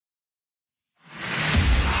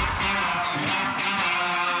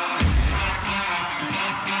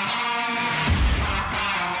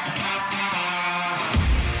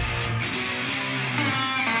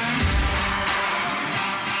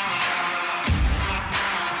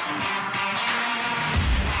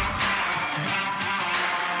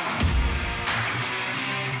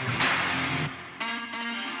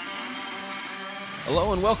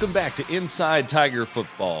Hello and welcome back to Inside Tiger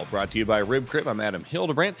Football, brought to you by Rib Crib. I'm Adam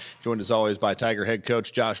Hildebrandt, joined as always by Tiger head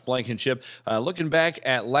coach Josh Blankenship. Looking back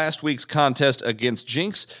at last week's contest against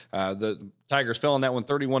Jenks, the Tigers fell in that one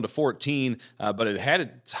 31-14, but it had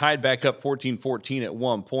it tied back up 14-14 at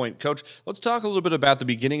one point. Coach, let's talk a little bit about the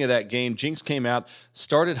beginning of that game. Jenks came out,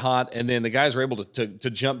 started hot, and then the guys were able to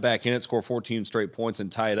jump back in it, score 14 straight points,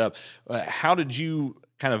 and tie it up. How did you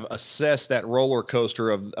kind of assess that roller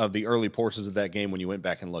coaster of the early portions of that game when you went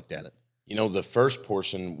back and looked at it? You know, the first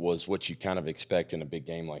portion was what you kind of expect in a big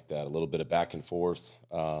game like that, a little bit of back and forth.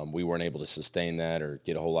 We weren't able to sustain that or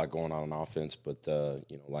get a whole lot going on offense, but,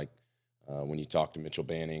 when you talk to Mitchell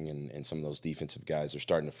Banning and some of those defensive guys, they're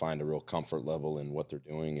starting to find a real comfort level in what they're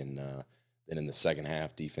doing. And then in the second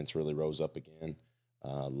half, defense really rose up again.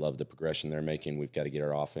 Love the progression they're making. We've got to get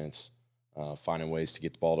our offense finding ways to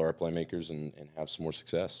get the ball to our playmakers and have some more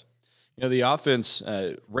success. You know, the offense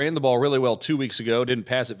ran the ball really well 2 weeks ago, didn't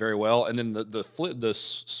pass it very well, and then the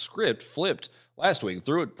script flipped last week,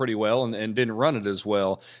 threw it pretty well and didn't run it as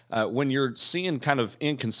well. When you're seeing kind of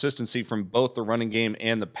inconsistency from both the running game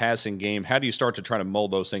and the passing game, how do you start to try to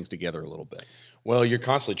mold those things together a little bit? Well, you're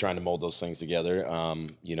constantly trying to mold those things together.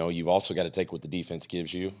 You've also got to take what the defense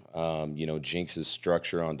gives you. Jenks'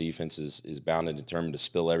 structure on defense is bound and determined to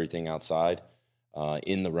spill everything outside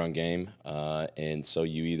in the run game. And so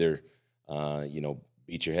you either,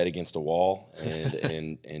 beat your head against a wall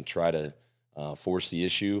and try to force the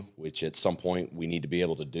issue, which at some point we need to be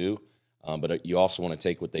able to do. But you also want to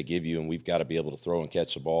take what they give you, and we've got to be able to throw and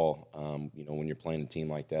catch the ball. When you're playing a team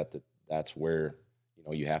like that, that's where,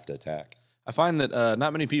 you have to attack. I find that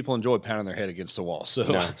not many people enjoy pounding their head against the wall. So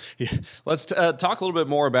no. Let's talk a little bit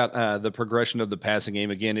more about the progression of the passing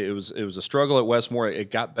game. Again, it was a struggle at Westmore. It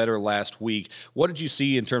got better last week. What did you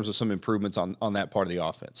see in terms of some improvements on that part of the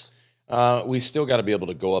offense? We still got to be able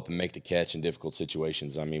to go up and make the catch in difficult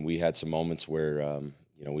situations. I mean, we had some moments where,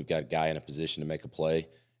 we've got a guy in a position to make a play,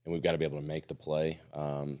 and we've got to be able to make the play.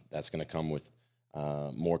 That's going to come with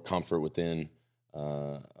more comfort within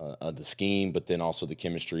the scheme, but then also the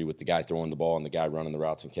chemistry with the guy throwing the ball and the guy running the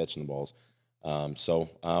routes and catching the balls. So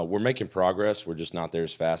we're making progress. We're just not there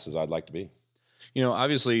as fast as I'd like to be.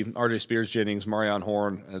 Obviously, R.J. Spears, Jennings, Marion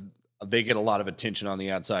Horn, they get a lot of attention on the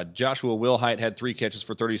outside. Joshua Wilhite had 3 catches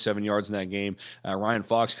for 37 yards in that game. Ryan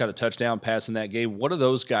Fox caught a touchdown pass in that game. What do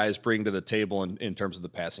those guys bring to the table in terms of the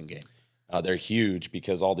passing game? They're huge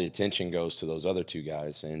because all the attention goes to those other 2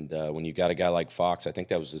 guys. And when you got a guy like Fox, I think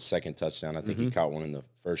that was his second touchdown. I think he caught one in the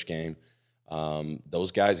first game.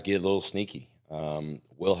 Those guys get a little sneaky.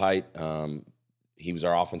 Wilhite, he was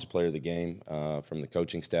our offensive player of the game from the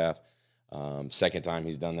coaching staff. Second time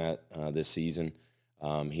he's done that this season.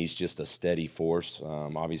 He's just a steady force,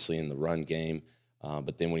 obviously in the run game.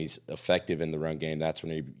 But then when he's effective in the run game, that's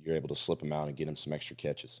when you're able to slip him out and get him some extra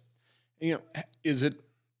catches.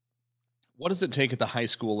 What does it take at the high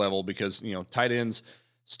school level? Because, tight ends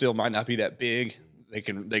still might not be that big. They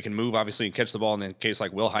can move, obviously, and catch the ball in a case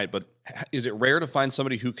like Wilhite. But is it rare to find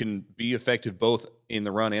somebody who can be effective both in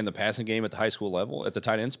the run and the passing game at the high school level at the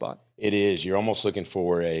tight end spot? It is. You're almost looking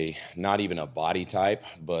for not even a body type,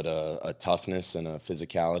 but a toughness and a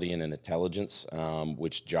physicality and an intelligence,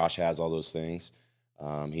 which Josh has all those things.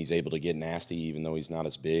 He's able to get nasty, even though he's not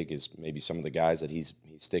as big as maybe some of the guys that he's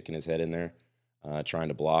sticking his head in there. Trying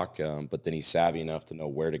to block, but then he's savvy enough to know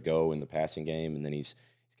where to go in the passing game, and then he's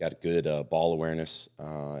got good ball awareness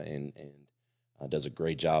and does a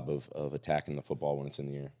great job of attacking the football when it's in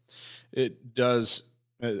the air. It does.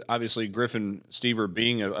 Obviously, Griffin Stever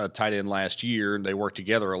being a tight end last year, they work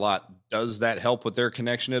together a lot. Does that help with their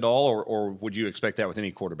connection at all, or would you expect that with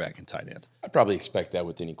any quarterback and tight end? I'd probably expect that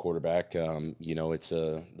with any quarterback. It's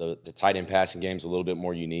the tight end passing game is a little bit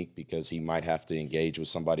more unique because he might have to engage with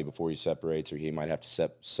somebody before he separates, or he might have to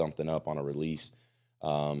set something up on a release.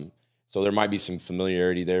 So there might be some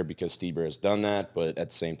familiarity there because Stever has done that, but at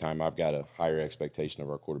the same time, I've got a higher expectation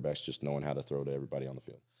of our quarterbacks just knowing how to throw to everybody on the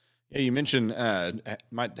field. Yeah, you mentioned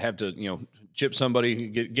might have to chip somebody,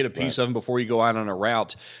 get a piece of them before you go out on a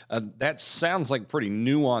route. That sounds like pretty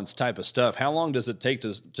nuanced type of stuff. How long does it take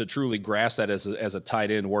to truly grasp that as a tight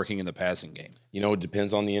end working in the passing game? It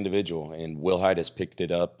depends on the individual, and Wilhite has picked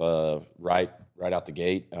it up right out the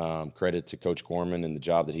gate. Credit to Coach Gorman and the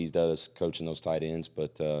job that he's done as coaching those tight ends,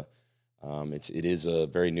 but it is a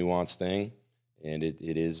very nuanced thing, and it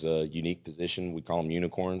is a unique position. We call them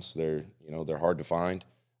unicorns. They're hard to find.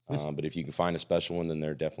 But if you can find a special one, then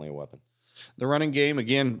they're definitely a weapon. The running game,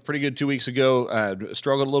 again, pretty good 2 weeks ago.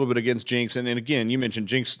 Struggled a little bit against Jenks. And again, you mentioned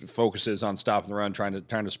Jenks focuses on stopping the run, trying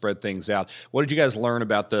to spread things out. What did you guys learn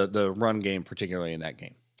about the run game, particularly in that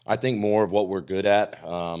game? I think more of what we're good at,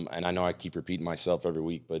 and I know I keep repeating myself every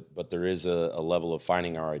week, but there is a level of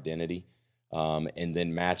finding our identity, and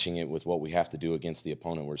then matching it with what we have to do against the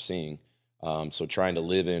opponent we're seeing. So trying to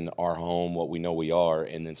live in our home, what we know we are,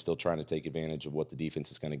 and then still trying to take advantage of what the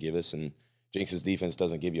defense is going to give us. And Jenks' defense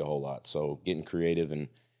doesn't give you a whole lot. So getting creative and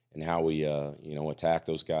how we attack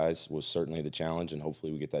those guys was certainly the challenge, and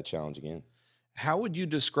hopefully we get that challenge again. How would you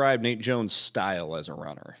describe Nate Jones' style as a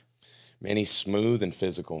runner? Man, he's smooth and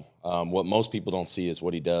physical. What most people don't see is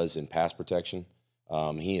what he does in pass protection.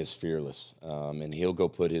 He is fearless, and he'll go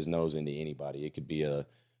put his nose into anybody. It could be a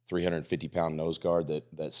 350-pound nose guard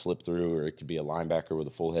that slipped through, or it could be a linebacker with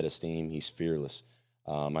a full head of steam. He's fearless.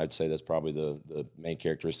 I'd say that's probably the main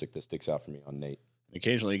characteristic that sticks out for me on Nate.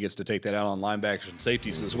 Occasionally he gets to take that out on linebackers and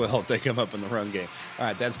safeties as well if they come up in the run game. All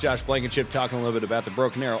right, that's Josh Blankenship talking a little bit about the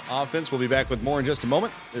Broken Arrow offense. We'll be back with more in just a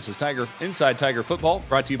moment. This is Inside Tiger Football,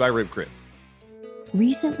 brought to you by Rib Crib.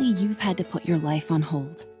 Recently, you've had to put your life on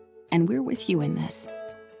hold, and we're with you in this.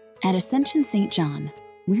 At Ascension St. John,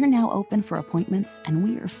 we're now open for appointments, and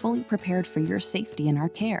we are fully prepared for your safety in our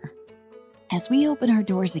care. As we open our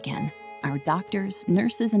doors again, our doctors,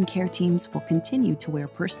 nurses, and care teams will continue to wear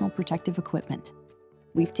personal protective equipment.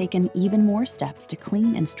 We've taken even more steps to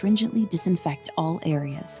clean and stringently disinfect all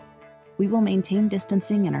areas. We will maintain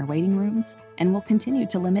distancing in our waiting rooms, and will continue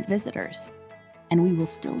to limit visitors. And we will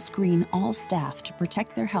still screen all staff to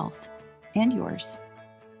protect their health and yours.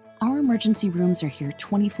 Our emergency rooms are here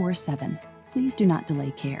 24/7. Please do not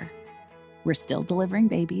delay care. We're still delivering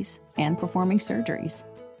babies and performing surgeries.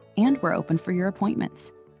 And we're open for your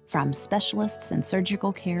appointments, from specialists and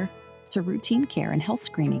surgical care to routine care and health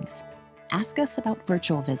screenings. Ask us about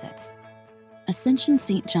virtual visits. Ascension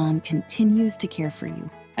St. John continues to care for you,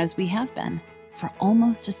 as we have been for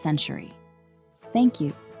almost a century. Thank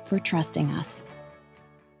you for trusting us.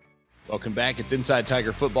 Welcome back. It's Inside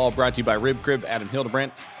Tiger Football, brought to you by Rib Crib. Adam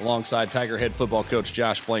Hildebrandt, alongside Tiger head football coach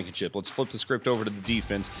Josh Blankenship. Let's flip the script over to the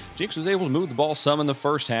defense. Jenks was able to move the ball some in the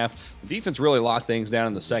first half. The defense really locked things down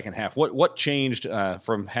in the second half. What changed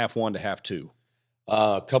from half one to half two?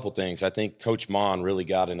 A couple things. I think Coach Mon really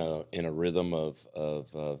got in a rhythm of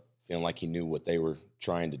feeling like he knew what they were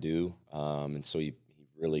trying to do, and so he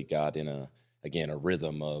really got in a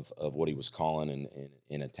rhythm of what he was calling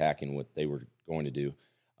and attacking what they were going to do.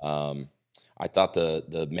 I thought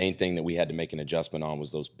the main thing that we had to make an adjustment on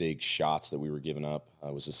was those big shots that we were giving up.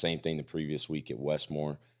 It was the same thing the previous week at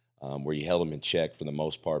Westmore, where you held them in check for the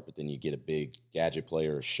most part, but then you get a big gadget play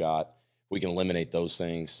or a shot. We can eliminate those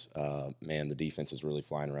things. Man, the defense is really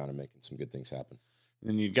flying around and making some good things happen.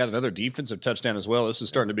 And you've got another defensive touchdown as well. This is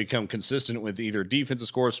starting to become consistent with either defensive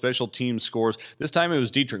scores, special team scores. This time it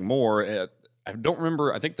was Dietrich Moore. I don't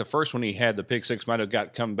remember. I think the first one he had, the pick six, might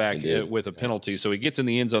have come back with a penalty. So he gets in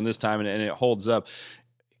the end zone this time, and it holds up.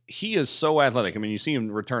 He is so athletic. I mean, you see him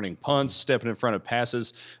returning punts, stepping in front of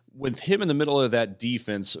passes. With him in the middle of that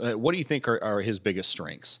defense, what do you think are his biggest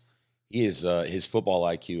strengths? His football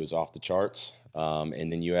IQ is off the charts,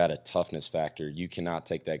 and then you add a toughness factor. You cannot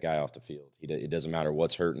take that guy off the field. It doesn't matter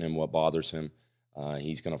what's hurting him, what bothers him.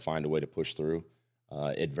 He's going to find a way to push through.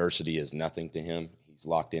 Adversity is nothing to him. He's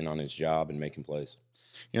locked in on his job and making plays.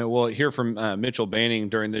 We'll hear from Mitchell Banning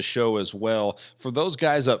during this show as well. For those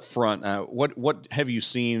guys up front, what have you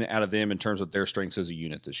seen out of them in terms of their strengths as a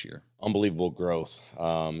unit this year? Unbelievable growth.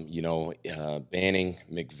 Banning,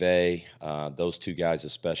 McVay, those two guys,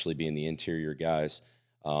 especially being the interior guys,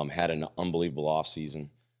 had an unbelievable offseason.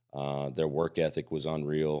 Their work ethic was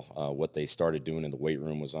unreal. What they started doing in the weight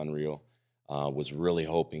room was unreal. Was really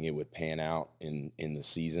hoping it would pan out in the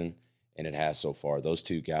season. And it has so far. Those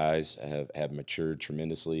two guys have matured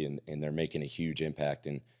tremendously, and they're making a huge impact.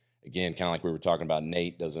 And, again, kind of like we were talking about,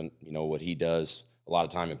 Nate doesn't, what he does a lot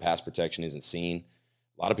of time in pass protection isn't seen.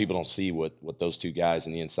 A lot of people don't see what those two guys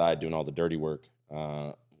on the inside doing all the dirty work,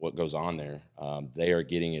 what goes on there. They are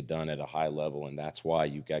getting it done at a high level, and that's why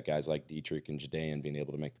you've got guys like Dietrich and Jadean being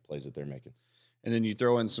able to make the plays that they're making. And then you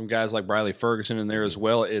throw in some guys like Briley Ferguson in there as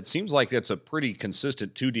well. It seems like it's a pretty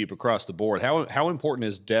consistent two deep across the board. How important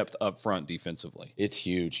is depth up front defensively? It's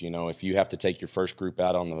huge. If you have to take your first group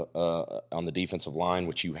out on the defensive line,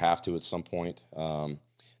 which you have to at some point,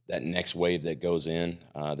 that next wave that goes in,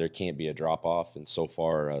 there can't be a drop off. And so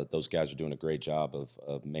far, those guys are doing a great job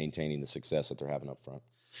of maintaining the success that they're having up front.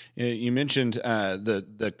 You mentioned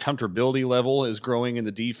the comfortability level is growing in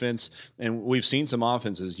the defense, and we've seen some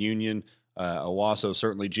offenses, Union, Owasso,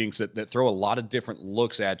 certainly Jenks, that throw a lot of different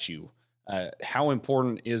looks at you. How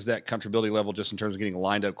important is that comfortability level just in terms of getting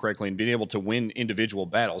lined up correctly and being able to win individual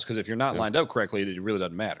battles? Because if you're not lined up correctly, it really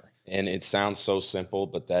doesn't matter. And it sounds so simple,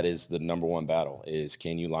 but that is the number one battle is,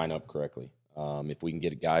 can you line up correctly? If we can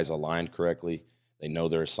get guys aligned correctly, they know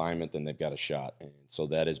their assignment, then they've got a shot. And so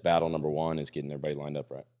that is battle number one, is getting everybody lined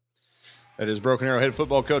up right. That is Broken Arrow head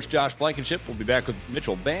football coach Josh Blankenship. We'll be back with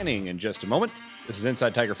Mitchell Banning in just a moment. This is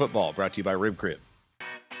Inside Tiger Football, brought to you by Rib Crib.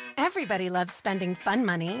 Everybody loves spending fun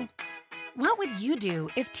money. What would you do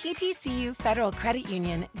if TTCU Federal Credit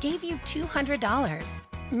Union gave you $200?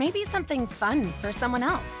 Maybe something fun for someone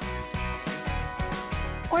else.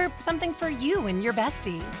 Or something for you and your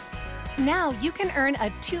bestie. Now you can earn a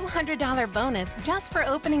 $200 bonus just for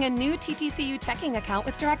opening a new TTCU checking account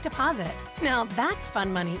with direct deposit. Now that's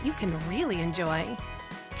fun money you can really enjoy.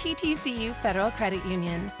 TTCU Federal Credit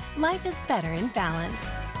Union. Life is better in balance.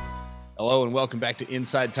 Hello and welcome back to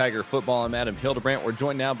Inside Tiger Football. I'm Adam Hildebrandt. We're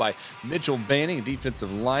joined now by Mitchell Banning,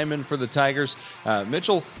 defensive lineman for the Tigers.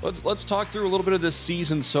 Mitchell, let's talk through a little bit of this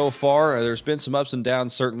season so far. There's been some ups and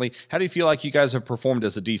downs, certainly. How do you feel like you guys have performed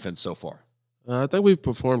as a defense so far? I think we've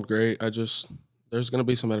performed great. There's going to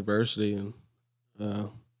be some adversity, and I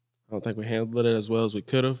don't think we handled it as well as we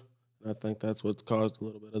could have. I think that's what's caused a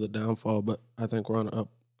little bit of the downfall, but I think we're on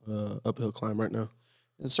an uphill climb right now.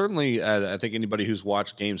 And certainly, I think anybody who's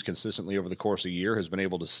watched games consistently over the course of a year has been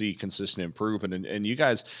able to see consistent improvement. And you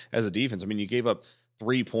guys, as a defense, I mean, you gave up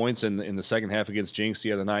 3 points in the second half against Jenks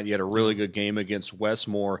the other night. You had a really good game against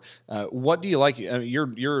Westmore. What do you like? I mean,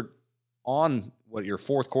 you're on your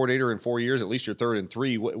fourth coordinator in 4 years, at least your third in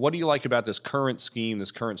 3. What do you like about this current scheme,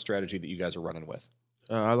 this current strategy that you guys are running with?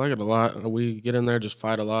 I like it a lot. We get in there, just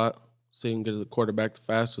fight a lot. See who can get the quarterback the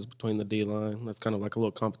fastest between the D-line. That's kind of like a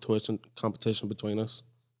little competition between us.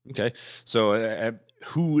 Okay. So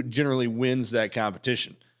who generally wins that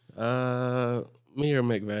competition? Me or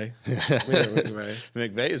McVay.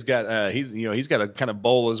 McVay has got he's got to kind of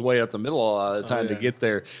bowl his way up the middle a lot of the time to get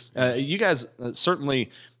there. You guys certainly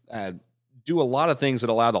do a lot of things that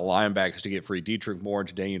allow the linebackers to get free. Dietrich Moore,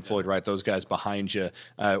 Jadainian Floyd, right? Those guys behind you.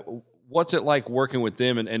 What's it like working with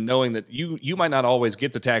them and knowing that you might not always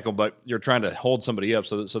get the tackle, but you're trying to hold somebody up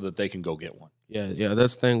so that they can go get one? Yeah,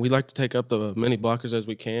 that's the thing. We like to take up the many blockers as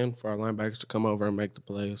we can for our linebackers to come over and make the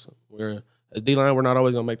plays. As D-line, we're not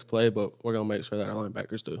always going to make the play, but we're going to make sure that our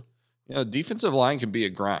linebackers do. Defensive line can be a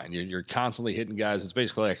grind. You're constantly hitting guys. It's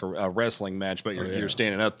basically like a wrestling match, but you're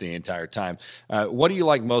standing up the entire time. What do you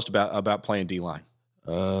like most about playing D-line?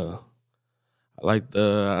 I like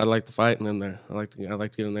the fighting in there. I like to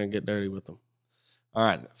get in there and get dirty with them. All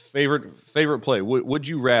right, favorite play. Would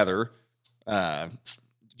you rather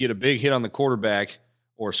get a big hit on the quarterback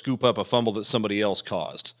or scoop up a fumble that somebody else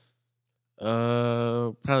caused?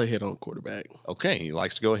 Probably hit on quarterback. Okay, he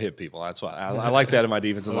likes to go hit people. That's why I like that in my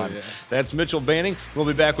defensive line. Yeah. That's Mitchell Banning. We'll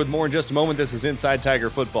be back with more in just a moment. This is Inside Tiger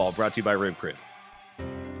Football, brought to you by Rib Crib.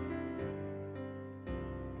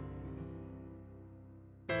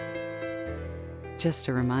 Just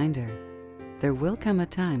a reminder, there will come a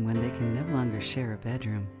time when they can no longer share a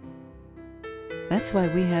bedroom. That's why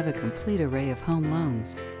we have a complete array of home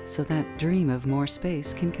loans, so that dream of more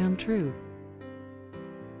space can come true.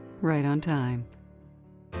 Right on time.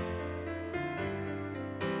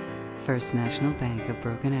 First National Bank of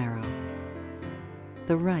Broken Arrow.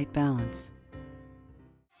 The right balance.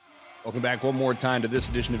 Welcome back one more time to this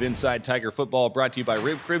edition of Inside Tiger Football, brought to you by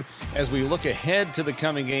Rib Crib. As we look ahead to the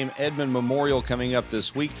coming game, Edmond Memorial coming up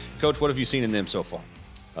this week. Coach, what have you seen in them so far?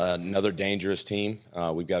 Another dangerous team.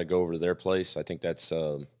 We've got to go over to their place. I think that's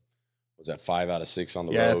was that 5 out of 6 on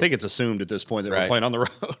the road? Yeah, I think it's assumed at this point that we're playing on the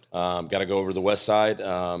road. Got to go over to the west side.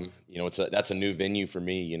 That's a new venue for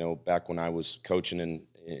me. Back when I was coaching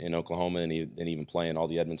in Oklahoma and even playing, all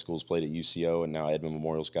the Edmond schools played at UCO, and now Edmond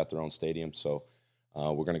Memorial's got their own stadium. So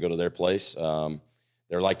we're going to go to their place.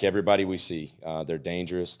 They're like everybody we see. They're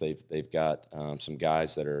dangerous. They've got some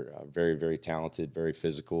guys that are very, very talented, very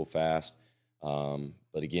physical, fast.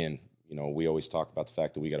 But again, we always talk about the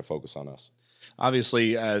fact that we got to focus on us.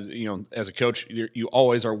 Obviously, as a coach, you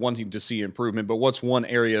always are wanting to see improvement, but what's one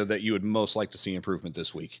area that you would most like to see improvement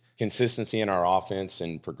this week? Consistency in our offense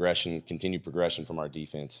and continued progression from our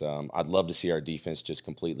defense. I'd love to see our defense just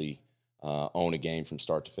completely own a game from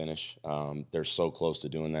start to finish. They're so close to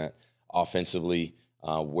doing that. Offensively,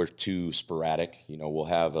 we're too sporadic. We'll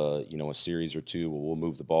have a series or two where we'll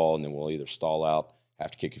move the ball and then we'll either stall out,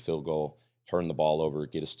 have to kick a field goal, turn the ball over,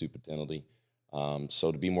 get a stupid penalty.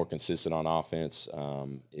 So to be more consistent on offense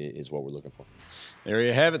is what we're looking for. There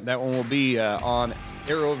you have it. That one will be on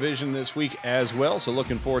Arrow Vision this week as well. So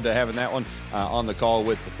looking forward to having that one on the call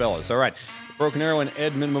with the fellas. All right. Broken Arrow and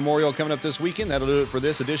Edmond Memorial coming up this weekend. That'll do it for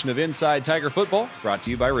this edition of Inside Tiger Football, brought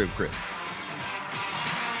to you by Rib Crib.